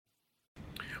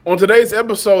On today's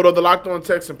episode of the Locked On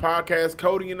Texan podcast,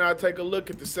 Cody and I take a look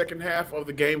at the second half of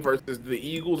the game versus the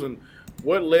Eagles and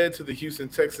what led to the Houston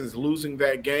Texans losing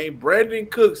that game. Brandin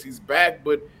Cooks, he's back,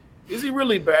 but is he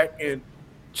really back? And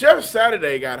Jeff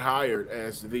Saturday got hired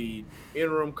as the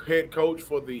interim head coach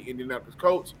for the Indianapolis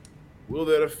Colts. Will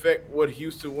that affect what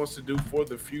Houston wants to do for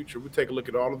the future? We'll take a look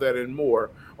at all of that and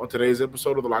more on today's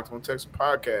episode of the Locked On Texans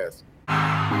podcast.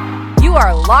 You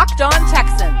are Locked On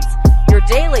Texans, your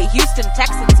daily Houston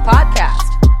Texans podcast.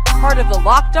 Part of the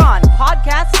Locked On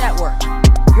Podcast Network,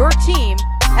 your team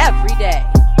every day.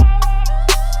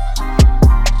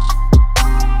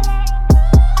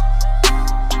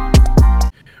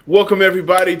 Welcome,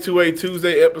 everybody, to a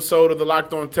Tuesday episode of the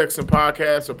Locked On Texan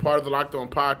podcast, a part of the Locked On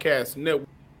Podcast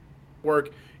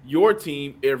Network, your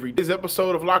team every day. This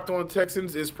episode of Locked On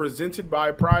Texans is presented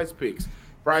by Prize Picks.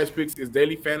 Prize Picks is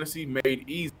daily fantasy made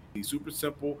easy, super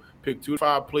simple. Pick 2 to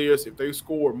 5 players. If they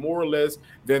score more or less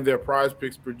than their Prize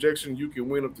Picks projection, you can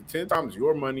win up to 10 times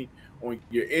your money on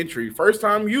your entry.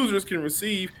 First-time users can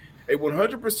receive a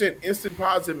 100% instant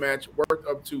deposit match worth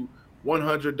up to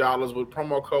 $100 with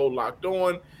promo code Locked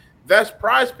On. That's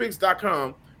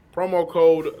prizepicks.com, promo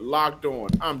code Locked On.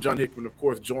 I'm John Hickman, of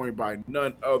course, joined by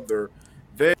none other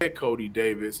than Cody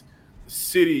Davis. The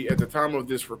city, at the time of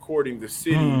this recording, the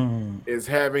city is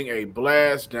having a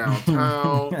blast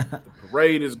downtown. The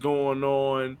parade is going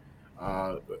on.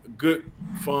 Good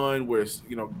fun where it's,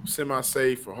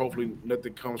 semi-safe, or hopefully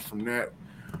nothing comes from that.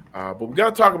 But we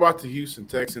got to talk about the Houston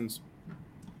Texans,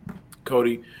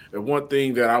 Cody. And one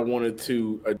thing that I wanted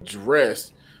to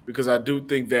address, because I do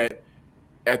think that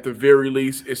at the very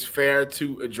least it's fair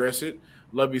to address it.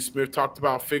 Lovie Smith talked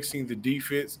about fixing the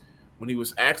defense. When he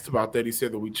was asked about that, he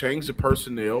said that we changed the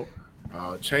personnel,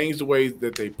 changed the ways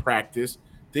that they practice.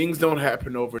 Things don't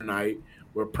happen overnight.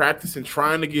 We're practicing,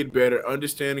 trying to get better,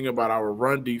 understanding about our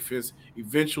run defense.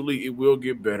 Eventually, it will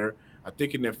get better. I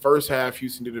think in that first half,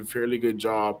 Houston did a fairly good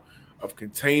job of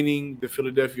containing the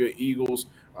Philadelphia Eagles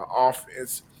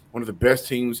offense, one of the best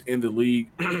teams in the league.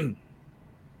 And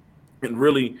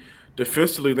really,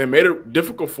 defensively, they made it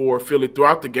difficult for Philly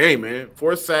throughout the game, man.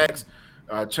 4 sacks,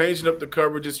 changing up the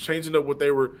coverages, changing up what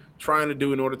they were trying to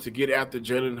do in order to get after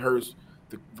Jalen Hurts,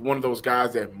 one of those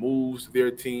guys that moves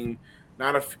their team.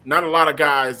 Not a lot of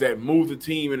guys that move the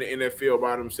team in the NFL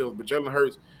by themselves, but Jalen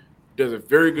Hurts does a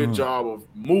very good job of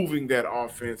moving that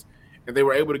offense, and they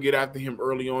were able to get after him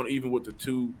early on, even with the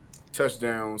 2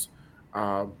 touchdowns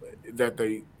that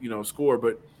they scored.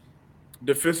 But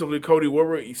defensively, Cody, what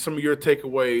were some of your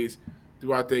takeaways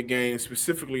throughout that game,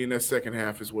 specifically in that second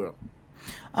half as well?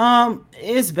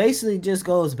 It's basically just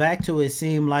goes back to, it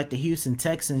seemed like the Houston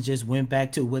Texans just went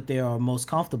back to what they are most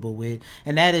comfortable with,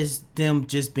 and that is them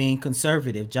just being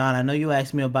conservative. John, I know you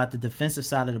asked me about the defensive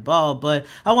side of the ball, but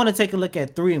I want to take a look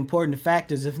at 3 important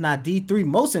factors, if not the 3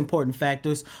 most important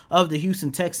factors of the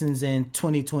Houston Texans in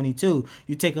 2022.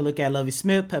 You take a look at Lovie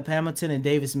Smith, Pep Hamilton, and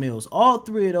Davis Mills. All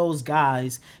 3 of those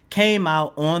guys came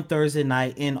out on Thursday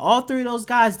night, and all 3 of those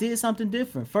guys did something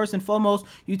different. First and foremost,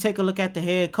 you take a look at the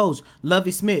head coach,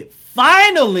 Lovie Smith.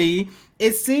 Finally,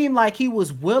 it seemed like he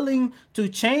was willing to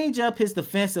change up his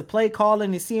defensive play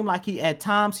calling. It seemed like at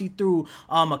times he threw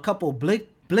a couple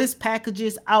blitz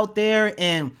packages out there,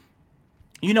 and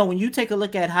when you take a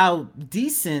look at how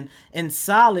decent and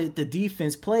solid the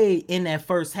defense played in that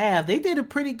first half, they did a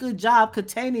pretty good job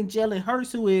containing Jalen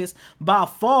Hurts, who is by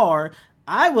far,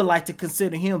 I would like to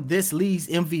consider him this league's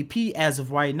MVP as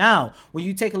of right now. When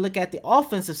you take a look at the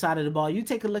offensive side of the ball, you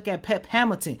take a look at Pep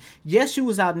Hamilton. Yes, you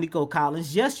was out Nico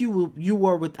Collins. Yes, you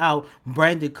were without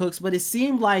Brandin Cooks, but it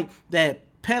seemed like that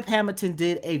Pep Hamilton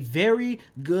did a very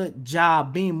good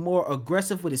job being more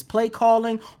aggressive with his play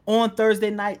calling on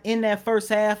Thursday night in that first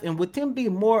half. And with him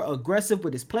being more aggressive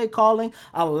with his play calling,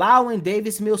 allowing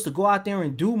Davis Mills to go out there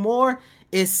and do more,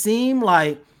 it seemed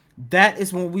like that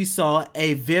is when we saw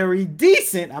a very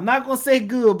decent, I'm not going to say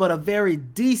good, but a very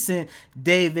decent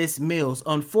Davis Mills.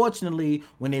 Unfortunately,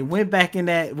 when they went back in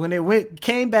that,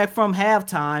 came back from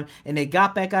halftime and they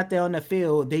got back out there on the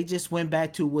field, they just went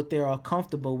back to what they're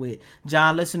comfortable with.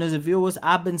 John, listeners and viewers,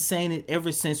 I've been saying it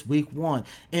ever since week 1.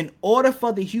 In order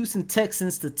for the Houston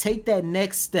Texans to take that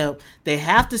next step, they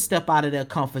have to step out of their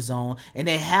comfort zone and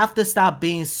they have to stop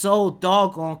being so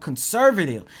doggone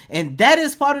conservative. And that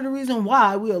is part of the reason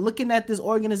why we are looking at this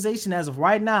organization as of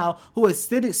right now, who is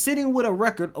sitting with a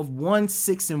record of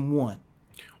 1-6-1.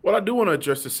 Well, I do want to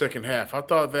address the second half. I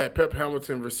thought that Pep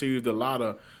Hamilton received a lot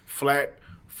of flack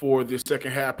for this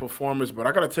second half performance, but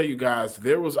I got to tell you guys,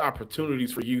 there was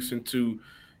opportunities for Houston to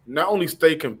not only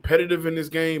stay competitive in this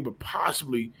game, but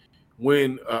possibly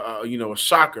win, a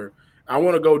shocker. I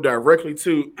want to go directly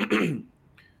to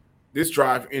This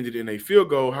drive ended in a field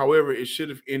goal. However, it should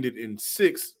have ended in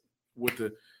 6 with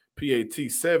the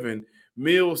PAT 7.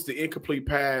 Mills, the incomplete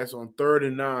pass on 3rd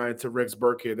and 9 to Rex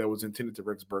Burkhead that was intended to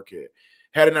Rex Burkhead.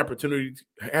 Had an opportunity,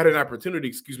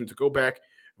 to go back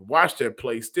and watch that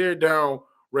play, stare down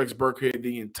Rex Burkhead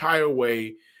the entire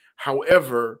way.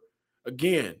 However,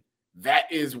 again,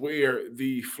 that is where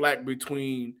the flack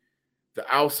between the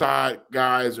outside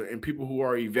guys and people who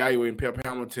are evaluating Pep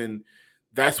Hamilton,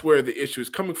 that's where the issue is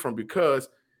coming from, because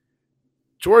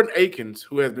Jordan Akins,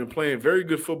 who has been playing very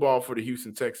good football for the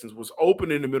Houston Texans, was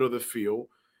open in the middle of the field.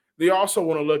 They also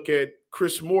want to look at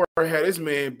Chris Moore had his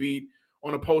man beat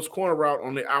on a post corner route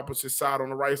on the opposite side, on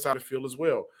the right side of the field as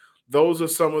well. Those are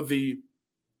some of the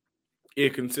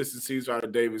inconsistencies out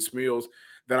of Davis Mills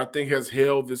that I think has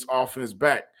held this offense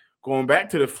back. Going back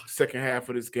to the second half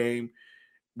of this game,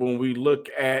 when we look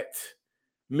at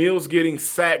Mills getting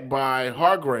sacked by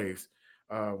Hargraves,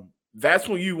 that's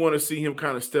when you want to see him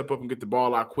kind of step up and get the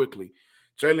ball out quickly.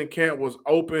 Jalen Camp was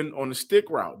open on the stick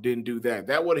route, didn't do that.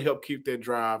 That would have helped keep that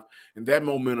drive and that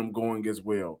momentum going as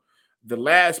well. The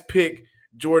last pick,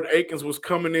 Jordan Akins was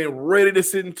coming in ready to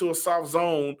sit into a soft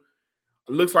zone.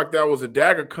 It looks like that was a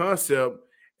dagger concept,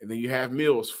 and then you have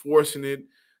Mills forcing it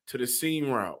to the seam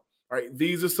route. Right?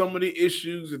 These are some of the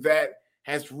issues that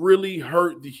has really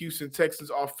hurt the Houston Texans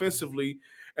offensively,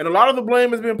 and a lot of the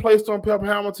blame has been placed on Pep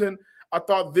Hamilton. I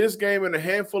thought this game and a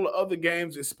handful of other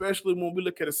games, especially when we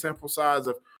look at a sample size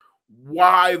of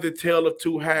why the tale of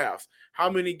two halves. How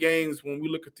many games, when we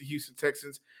look at the Houston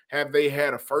Texans, have they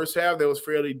had a first half that was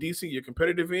fairly decent, you're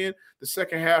competitive in, the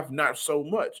second half, not so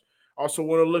much. Also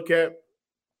want to look at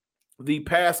the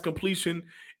pass completion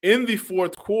in the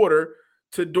fourth quarter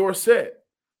to Dorsett.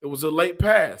 It was a late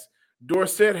pass.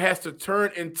 Dorsett has to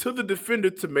turn into the defender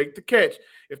to make the catch.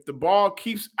 If the ball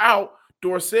keeps out,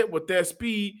 Dorsett with that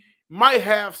speed might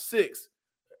have 6.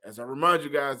 As I remind you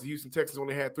guys, the Houston Texans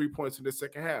only had 3 points in the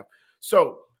second half.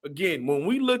 So, again, when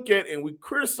we look at and we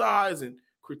criticize and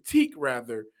critique,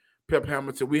 rather, Pep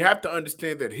Hamilton, we have to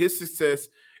understand that his success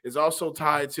is also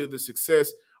tied to the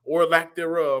success or lack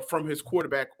thereof from his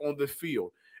quarterback on the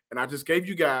field. And I just gave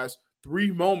you guys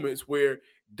 3 moments where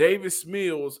Davis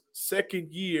Mills'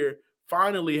 second year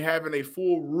finally having a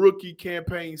full rookie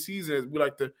campaign season, as we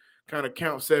like to kind of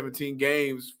count 17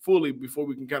 games fully before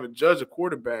we can kind of judge a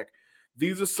quarterback.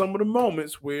 These are some of the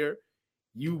moments where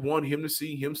you want him to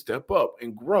see him step up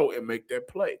and grow and make that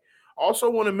play. Also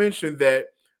want to mention that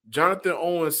Jonathan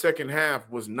Owens' second half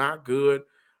was not good.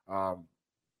 On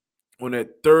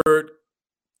that third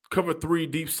cover 3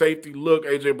 deep safety look,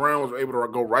 A.J. Brown was able to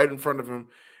go right in front of him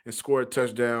and score a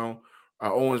touchdown.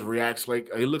 Owens reacts like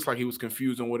it looks like he was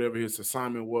confused on whatever his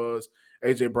assignment was.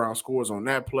 A.J. Brown scores on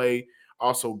that play.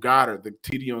 Also, Goddard, the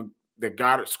TD that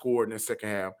Goddard scored in the second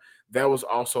half, that was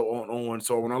also on Owens.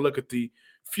 So when I look at the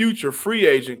future free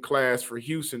agent class for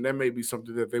Houston, that may be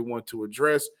something that they want to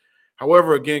address.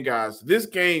 However, again, guys, this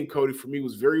game, Cody, for me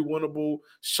was very winnable,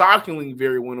 shockingly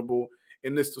very winnable.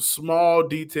 And it's the small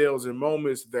details and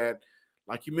moments that,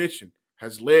 like you mentioned,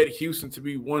 has led Houston to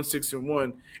be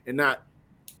 1-6-1 and not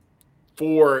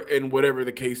 4 and whatever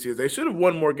the case is. They should have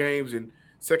won more games, and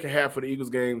second half of the Eagles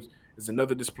games is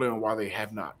another display on why they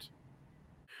have not.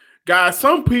 Guys,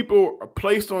 some people are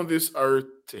placed on this earth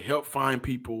to help find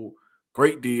people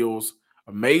great deals,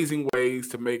 amazing ways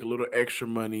to make a little extra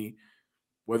money,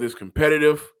 whether it's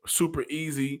competitive, super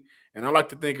easy. And I like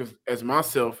to think of as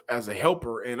myself as a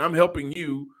helper, and I'm helping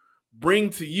you bring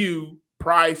to you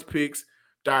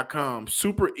prizepicks.com.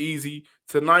 Super easy.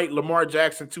 Tonight, Lamar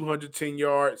Jackson, 210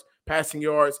 yards, passing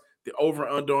yards, the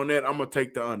over-under on that, I'm going to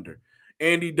take the under.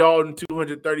 Andy Dalton,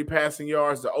 230 passing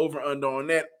yards, the over-under on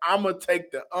that, I'm going to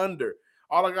take the under.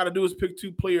 All I got to do is pick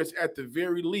 2 players at the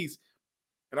very least,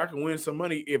 and I can win some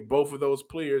money if both of those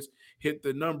players hit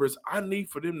the numbers I need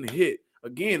for them to hit.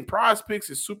 Again, Prize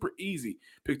Picks is super easy.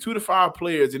 Pick 2 to 5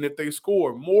 players, and if they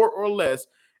score more or less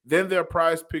than their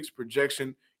Prize Picks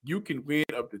projection, you can win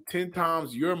up to 10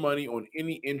 times your money on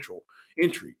any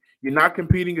entry. You're not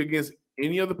competing against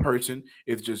any other person.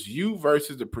 It's just you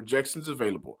versus the projections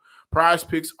available. Prize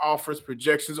Picks offers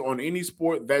projections on any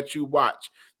sport that you watch.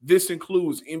 This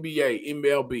includes NBA,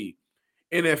 MLB,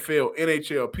 NFL,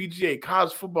 NHL, PGA,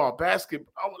 college football,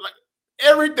 basketball, like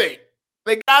everything.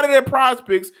 They got it at Prize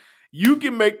Picks. You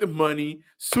can make the money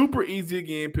super easy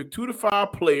again. Pick 2 to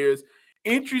 5 players.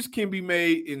 Entries can be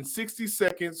made in 60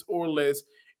 seconds or less.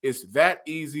 It's that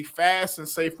easy, fast, and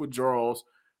safe withdrawals.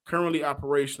 Currently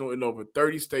operational in over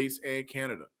 30 states and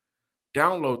Canada.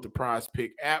 Download the Prize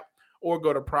Pick app or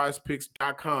go to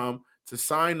prizepicks.com to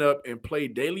sign up and play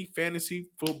daily fantasy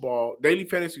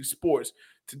sports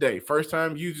today.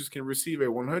 First-time users can receive a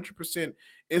 100%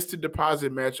 instant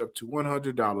deposit match up to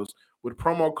 $100 with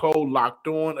promo code Locked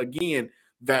On. Again,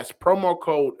 that's promo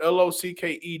code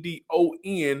LOCKEDON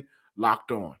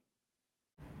Locked On.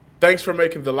 Thanks for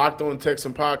making the Locked On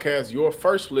Texan podcast your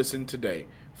first listen today.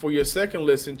 For your second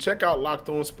listen, check out Locked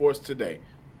On Sports Today.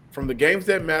 From the games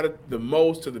that matter the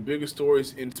most to the biggest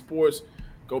stories in sports,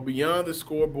 go beyond the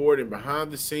scoreboard and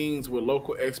behind the scenes with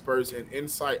local experts and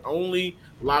insight only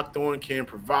Locked On can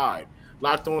provide.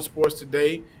 Locked On Sports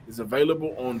Today is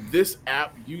available on this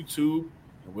app, YouTube,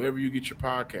 and wherever you get your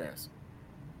podcasts.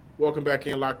 Welcome back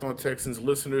in, Locked On Texans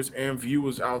listeners and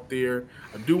viewers out there.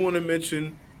 I do want to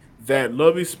mention that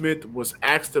Lovie Smith was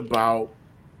asked about,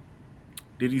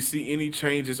 did he see any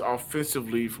changes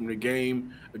offensively from the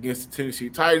game against the Tennessee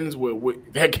Titans, where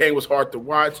that game was hard to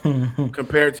watch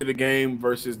compared to the game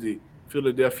versus the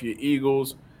Philadelphia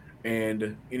Eagles,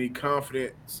 and any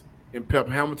confidence in Pep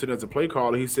Hamilton as a play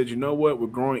caller. He said, you know what, we're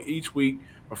growing each week,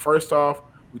 but first off,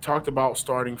 we talked about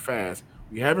starting fast.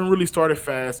 We haven't really started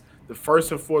fast. The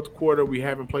first and fourth quarter, we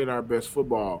haven't played our best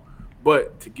football,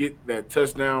 but to get that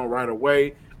touchdown right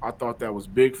away, I thought that was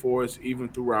big for us, even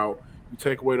throughout. You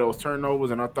take away those turnovers,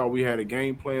 and I thought we had a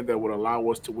game plan that would allow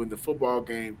us to win the football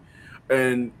game.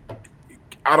 And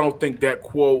I don't think that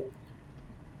quote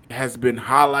has been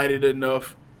highlighted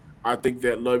enough. I think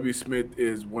that Lovie Smith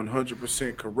is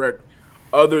 100% correct.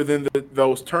 Other than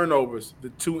those turnovers, the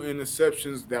two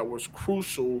interceptions that was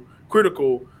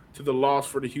critical to the loss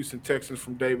for the Houston Texans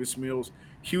from Davis Mills,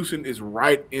 Houston is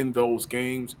right in those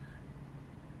games.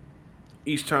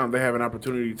 Each time they have an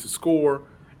opportunity to score,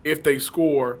 if they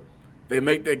score, they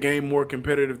make that game more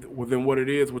competitive than what it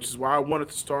is, which is why I wanted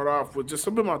to start off with just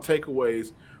some of my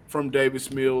takeaways from Davis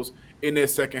Mills in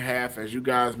that second half. As you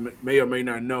guys may or may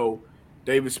not know,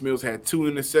 Davis Mills had two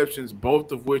interceptions,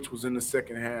 both of which was in the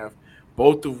second half,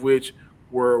 both of which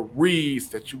were reads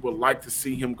that you would like to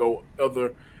see him go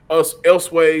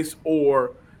elseways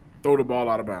or throw the ball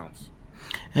out of bounds.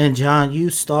 And John, you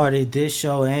started this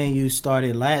show and you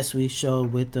started last week's show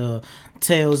with the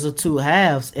Tales of Two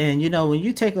Halves. And, you know, when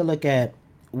you take a look at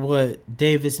what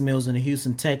Davis Mills and the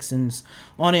Houston Texans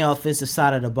on the offensive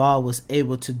side of the ball was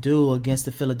able to do against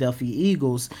the Philadelphia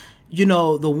Eagles, you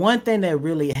know, the one thing that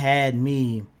really had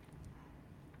me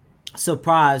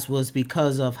surprised was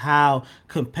because of how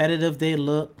competitive they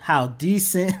looked, how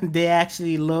decent they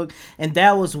actually looked, and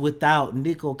that was without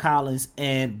Nico Collins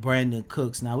and Brandon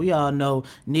Cooks. Now, we all know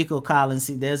Nico Collins,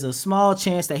 there's a small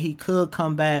chance that he could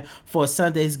come back for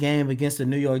Sunday's game against the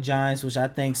New York Giants, which I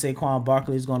think Saquon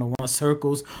Barkley is going to run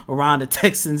circles around the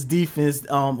Texans defense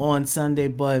on Sunday,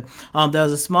 but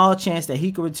there's a small chance that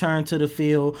he could return to the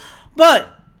field.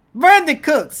 But Brandon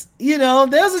Cooks, you know,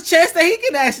 there's a chance that he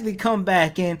can actually come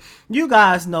back. And you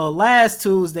guys know last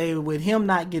Tuesday with him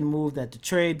not getting moved at the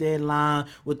trade deadline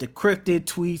with the cryptic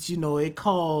tweets, you know, it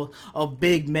caused a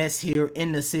big mess here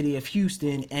in the city of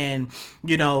Houston. And,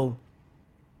 you know,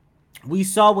 we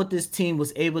saw what this team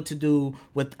was able to do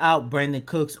without Brandon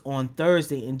Cooks on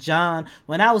Thursday. And John,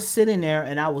 when I was sitting there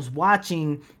and I was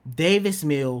watching Davis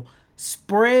Mills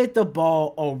spread the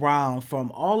ball around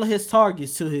from all of his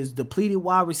targets to his depleted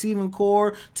wide receiving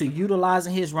core, to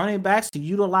utilizing his running backs, to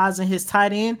utilizing his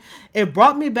tight end, it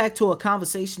brought me back to a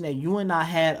conversation that you and I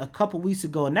had a couple weeks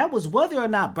ago, and that was whether or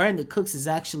not Brandon Cooks is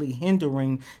actually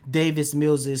hindering Davis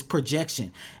Mills'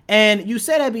 projection. And you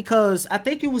said that because I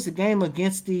think it was the game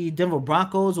against the Denver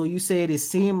Broncos where you said it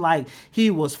seemed like he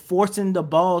was forcing the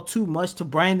ball too much to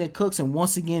Brandon Cooks. And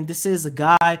once again, this is a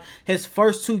guy, his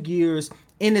first 2 years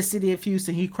in the city of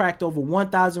Houston, he cracked over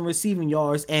 1,000 receiving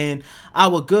yards. And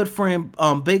our good friend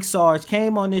Big Sarge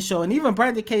came on this show, and even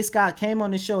Brandon K. Scott came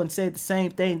on the show and said the same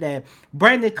thing, that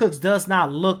Brandon Cooks does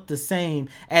not look the same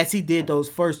as he did those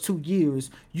first 2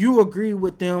 years. You agree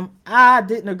with them. I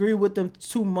didn't agree with them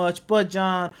too much. But,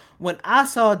 John, when I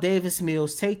saw Davis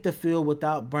Mills take the field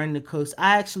without Brandon Cooks,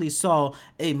 I actually saw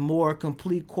a more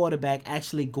complete quarterback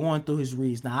actually going through his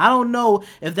reads. Now, I don't know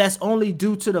if that's only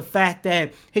due to the fact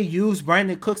that he used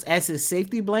Brandon Cooks as his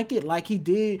safety blanket like he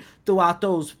did throughout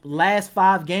those last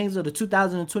 5 games of the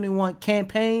 2021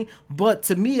 campaign, but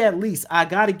to me at least, I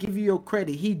got to give you your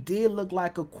credit. He did look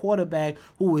like a quarterback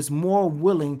who is more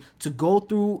willing to go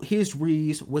through his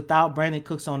reads without Brandon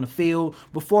Cooks on the field.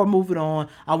 Before moving on,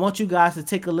 I want you guys to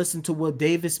take a listen to what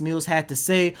Davis Mills had to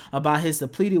say about his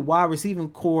depleted wide receiving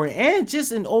core and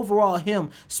just in overall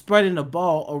him spreading the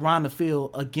ball around the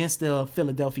field against the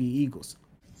Philadelphia Eagles.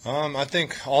 I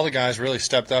think all the guys really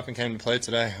stepped up and came to play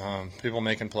today. People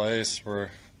making plays.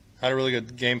 Had a really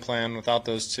good game plan without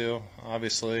those two.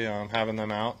 Obviously, having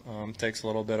them out takes a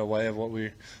little bit away of what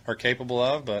we are capable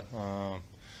of, but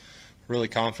really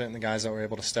confident in the guys that were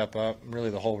able to step up. Really,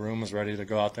 the whole room was ready to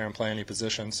go out there and play any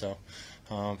position. So,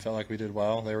 felt like we did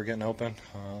well. They were getting open,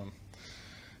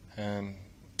 and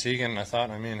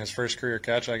Teagan, his first career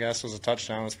catch, I guess, was a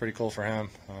touchdown. It was pretty cool for him.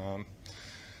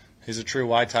 He's a true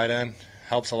wide tight end.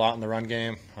 Helps a lot in the run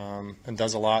game, and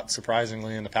does a lot,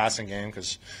 surprisingly, in the passing game,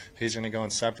 because he's going to go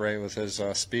and separate with his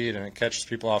speed, and it catches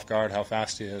people off guard how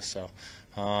fast he is. So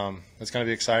it's going to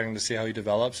be exciting to see how he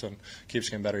develops and keeps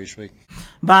getting better each week.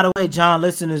 By the way, John,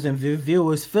 listeners and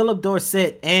viewers, Phillip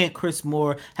Dorsett and Chris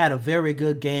Moore had a very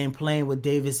good game playing with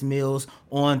Davis Mills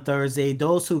on Thursday.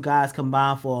 Those two guys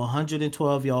combined for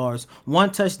 112 yards,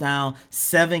 1 touchdown,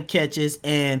 7 catches,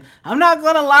 and I'm not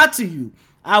going to lie to you,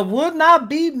 I would not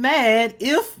be mad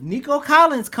if Nico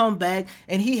Collins come back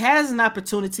and he has an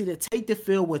opportunity to take the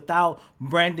field without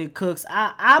Brandin Cooks.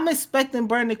 I'm expecting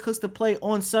Brandin Cooks to play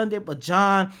on Sunday, but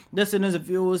John, listeners and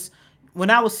viewers, when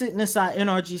I was sitting inside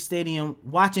NRG Stadium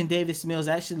watching Davis Mills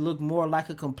actually look more like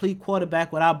a complete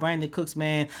quarterback without Brandin Cooks,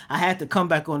 man, I had to come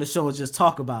back on the show and just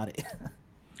talk about it.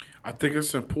 I think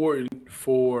it's important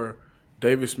for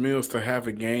Davis Mills to have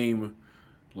a game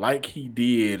like he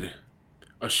did,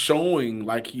 a showing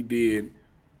like he did,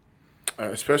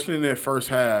 especially in that first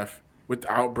half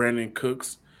without Brandin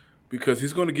Cooks, because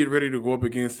he's going to get ready to go up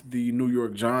against the New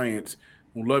York Giants,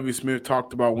 who Lovie Smith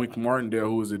talked about. Wink Martindale,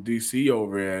 who was a DC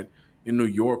over in New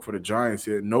York for the Giants,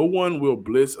 said, no one will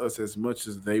blitz us as much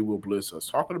as they will blitz us.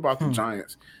 Talking about the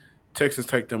Giants, Texans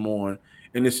take them on,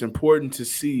 and it's important to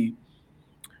see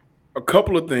a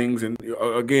couple of things, and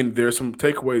again, there's some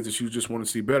takeaways that you just want to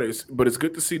see better. But it's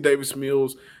good to see Davis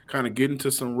Mills kind of get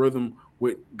into some rhythm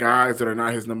with guys that are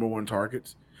not his number one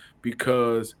targets,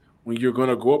 because when you're going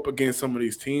to go up against some of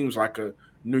these teams like a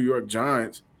New York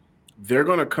Giants, they're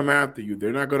going to come after you.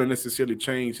 They're not going to necessarily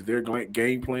change their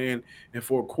game plan. And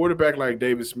for a quarterback like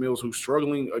Davis Mills, who's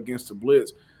struggling against the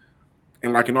blitz,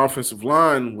 and like an offensive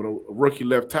line with a rookie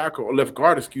left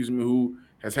guard, who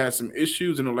has had some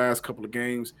issues in the last couple of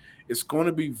games, it's going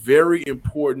to be very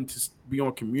important to be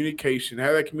on communication,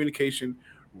 have that communication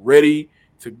ready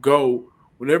to go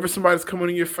whenever somebody's coming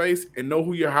in your face, and know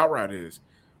who your hot route is,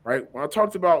 right? When I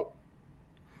talked about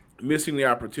missing the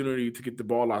opportunity to get the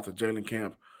ball out to Jalen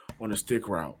Camp on a stick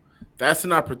route, that's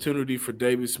an opportunity for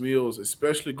Davis Mills,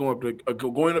 especially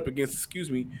going up against,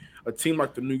 a team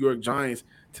like the New York Giants,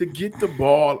 to get the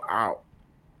ball out.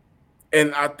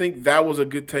 And I think that was a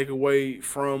good takeaway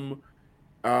from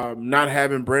not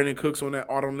having Brandin Cooks on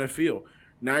that field.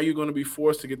 Now you're going to be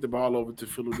forced to get the ball over to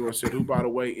Phillip Dorsett, who, by the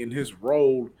way, in his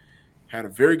role, had a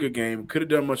very good game. Could have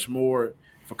done much more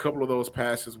if a couple of those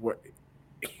passes were,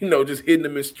 just hitting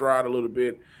him in stride a little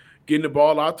bit, getting the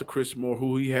ball out to Chris Moore,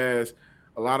 who he has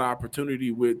a lot of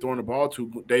opportunity with throwing the ball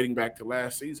to, dating back to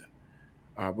last season.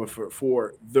 But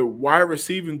for the wide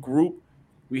receiving group,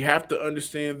 we have to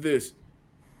understand this.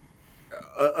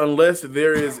 Unless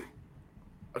there is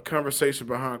a conversation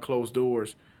behind closed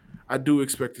doors, I do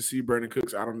expect to see Brandin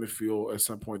Cooks out on the field at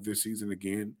some point this season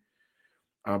again.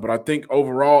 But I think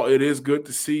overall it is good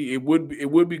to see. It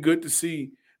would be good to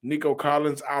see Nico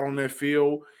Collins out on that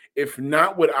field. If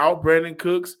not without Brandin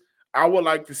Cooks, I would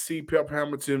like to see Pep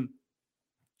Hamilton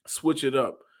switch it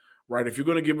up, right? If you're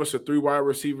going to give us a 3 wide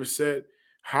receiver set,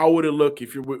 how would it look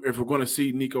if we're going to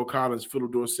see Nico Collins,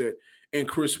 Phillip Dorsett, and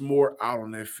Chris Moore out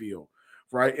on that field,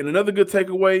 right? And another good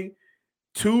takeaway,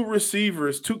 2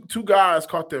 receivers, two guys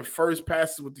caught their first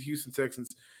passes with the Houston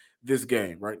Texans this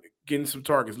game, right? Getting some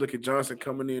targets. Look at Johnson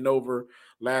coming in over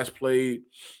last play.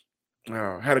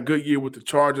 Had a good year with the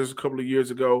Chargers a couple of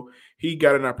years ago. He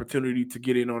got an opportunity to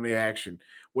get in on the action.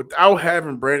 Without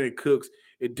having Brandin Cooks,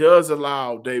 it does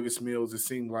allow Davis Mills, it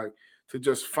seems like, to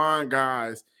just find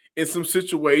guys in some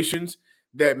situations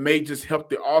that may just help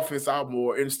the offense out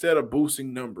more instead of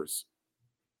boosting numbers.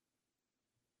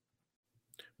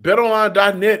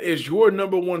 BetOnline.net is your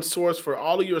number one source for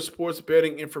all of your sports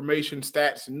betting information,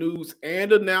 stats, news,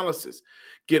 and analysis.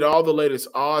 Get all the latest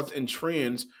odds and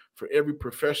trends for every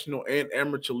professional and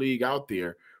amateur league out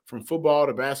there, from football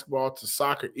to basketball to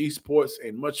soccer, esports,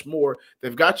 and much more.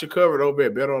 They've got you covered over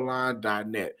at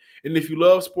BetOnline.net. And if you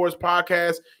love sports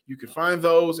podcasts, you can find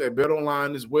those at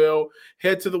BetOnline as well.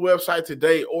 Head to the website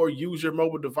today or use your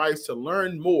mobile device to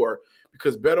learn more,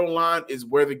 because BetOnline is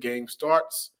where the game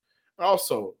starts.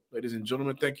 Also, ladies and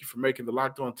gentlemen, thank you for making the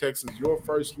Locked On Texans your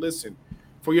first listen.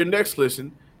 For your next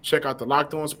listen, check out the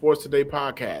Locked On Sports Today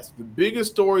podcast. The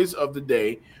biggest stories of the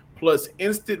day, plus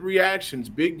instant reactions,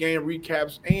 big game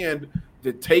recaps, and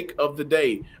the take of the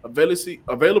day.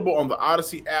 Available on the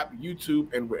Odyssey app,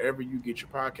 YouTube, and wherever you get your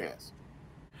podcasts.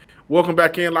 Welcome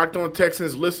back in, Locked On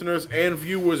Texans listeners and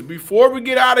viewers. Before we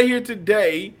get out of here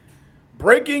today,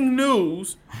 Breaking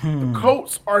news, the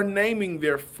Colts are naming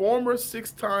their former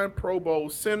 6-time Pro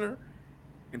Bowl center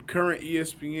and current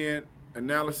ESPN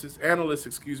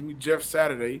analyst, Jeff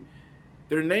Saturday.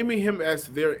 They're naming him as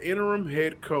their interim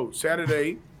head coach.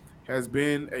 Saturday has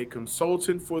been a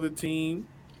consultant for the team,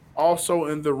 also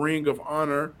in the Ring of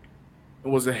Honor,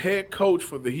 and was a head coach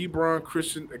for the Hebron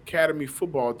Christian Academy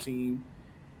football team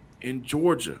in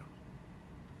Georgia.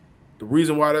 The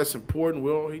reason why that's important,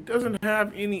 well, he doesn't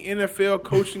have any NFL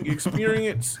coaching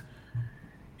experience.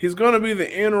 He's going to be the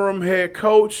interim head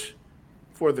coach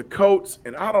for the Colts,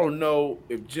 and I don't know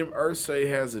if Jim Irsay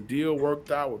has a deal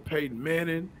worked out with Peyton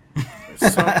Manning.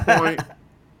 At some point,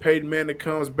 Peyton Manning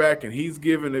comes back, and he's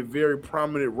given a very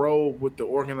prominent role with the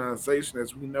organization.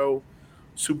 As we know,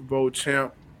 Super Bowl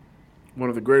champ, one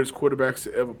of the greatest quarterbacks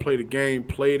to ever play the game,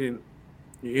 played in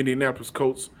the Indianapolis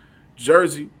Colts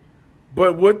jersey.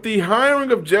 But with the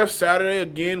hiring of Jeff Saturday,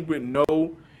 again, with no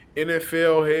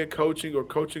NFL head coaching or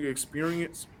coaching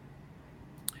experience,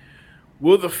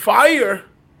 will the fire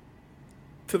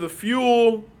to the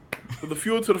fuel to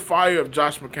the fire of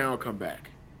Josh McCown come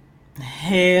back?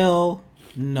 Hell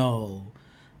no.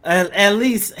 At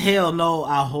least, hell no,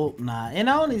 I hope not. And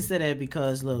I only say that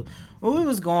because, look, when we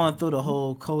was going through the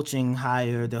whole coaching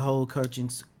hire, the whole coaching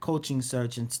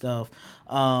search and stuff,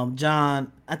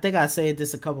 John, I think I said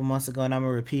this a couple months ago, and I'm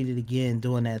going to repeat it again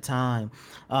during that time.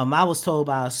 I was told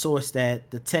by a source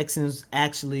that the Texans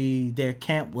actually, their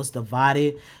camp was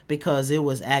divided because it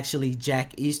was actually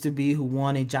Jack Easterby who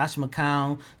wanted Josh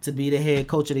McCown to be the head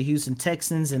coach of the Houston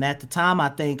Texans. And at the time, I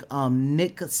think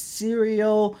Nick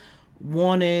Caserio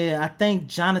wanted, I think,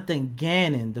 Jonathan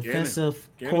Gannon, defensive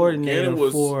coordinator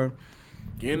for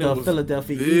the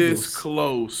Philadelphia Eagles. This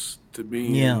close to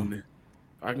being,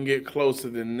 I can get closer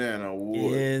than that, I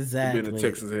would. Exactly. To being the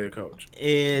Texans head coach.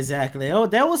 Exactly. Oh,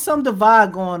 there was some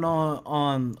divide going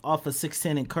on off of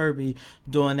 610 and Kirby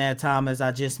during that time, as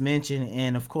I just mentioned.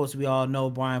 And of course, we all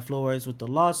know Brian Flores with the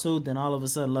lawsuit. Then all of a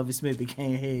sudden, Lovie Smith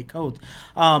became head coach.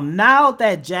 Now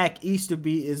that Jack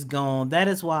Easterby is gone, that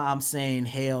is why I'm saying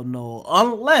hell no,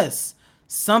 unless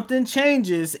something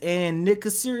changes and Nick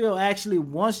Caserio actually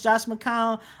wants Josh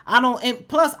McCown. I don't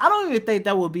even think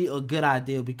that would be a good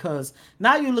idea, because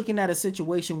now you're looking at a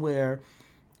situation where,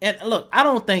 and look, I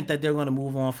don't think that they're going to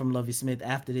move on from Lovie Smith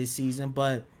after this season,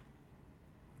 but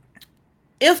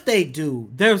if they do,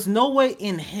 there's no way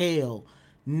in hell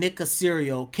Nick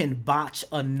Caserio can botch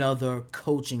another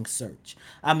coaching search.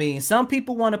 I mean, some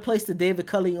people want to place the David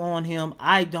Culley on him.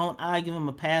 I don't. I give him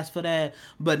a pass for that.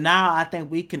 But now I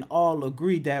think we can all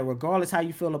agree that regardless how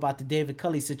you feel about the David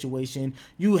Culley situation,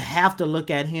 you have to look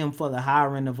at him for the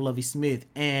hiring of Lovie Smith.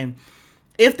 And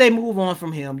if they move on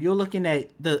from him, you're looking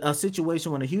at a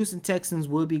situation where the Houston Texans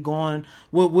will be going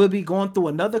through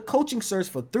another coaching search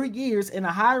for 3 years, and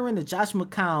the hiring of Josh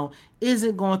McCown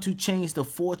isn't going to change the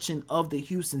fortune of the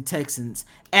Houston Texans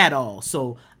at all.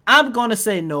 So I'm going to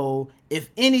say no.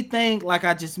 If anything, like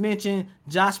I just mentioned,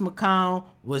 Josh McCown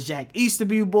was Jack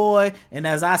Easterby boy, and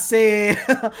as I said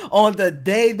on the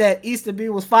day that Easterby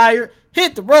was fired,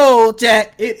 hit the road,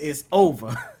 Jack. It is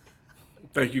over.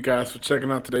 Thank you guys for checking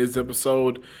out today's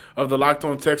episode of the Locked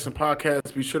On Texans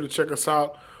podcast. Be sure to check us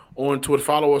out on Twitter.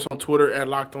 Follow us on Twitter at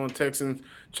Locked On Texans.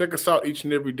 Check us out each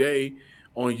and every day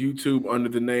on YouTube under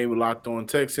the name Locked On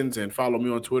Texans, and follow me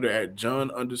on Twitter at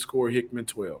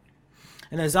John_Hickman12.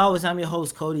 And as always, I'm your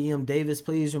host, Cody M. Davis.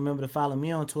 Please remember to follow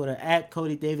me on Twitter at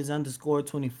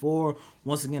CodyDavis_24.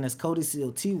 Once again, that's Cody,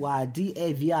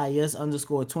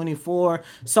 COTYDAVIS_24.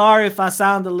 Sorry if I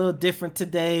sound a little different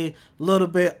today, a little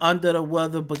bit under the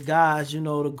weather, but guys, you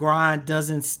know, the grind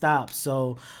doesn't stop.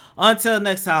 So until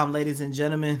next time, ladies and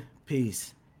gentlemen,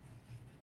 peace.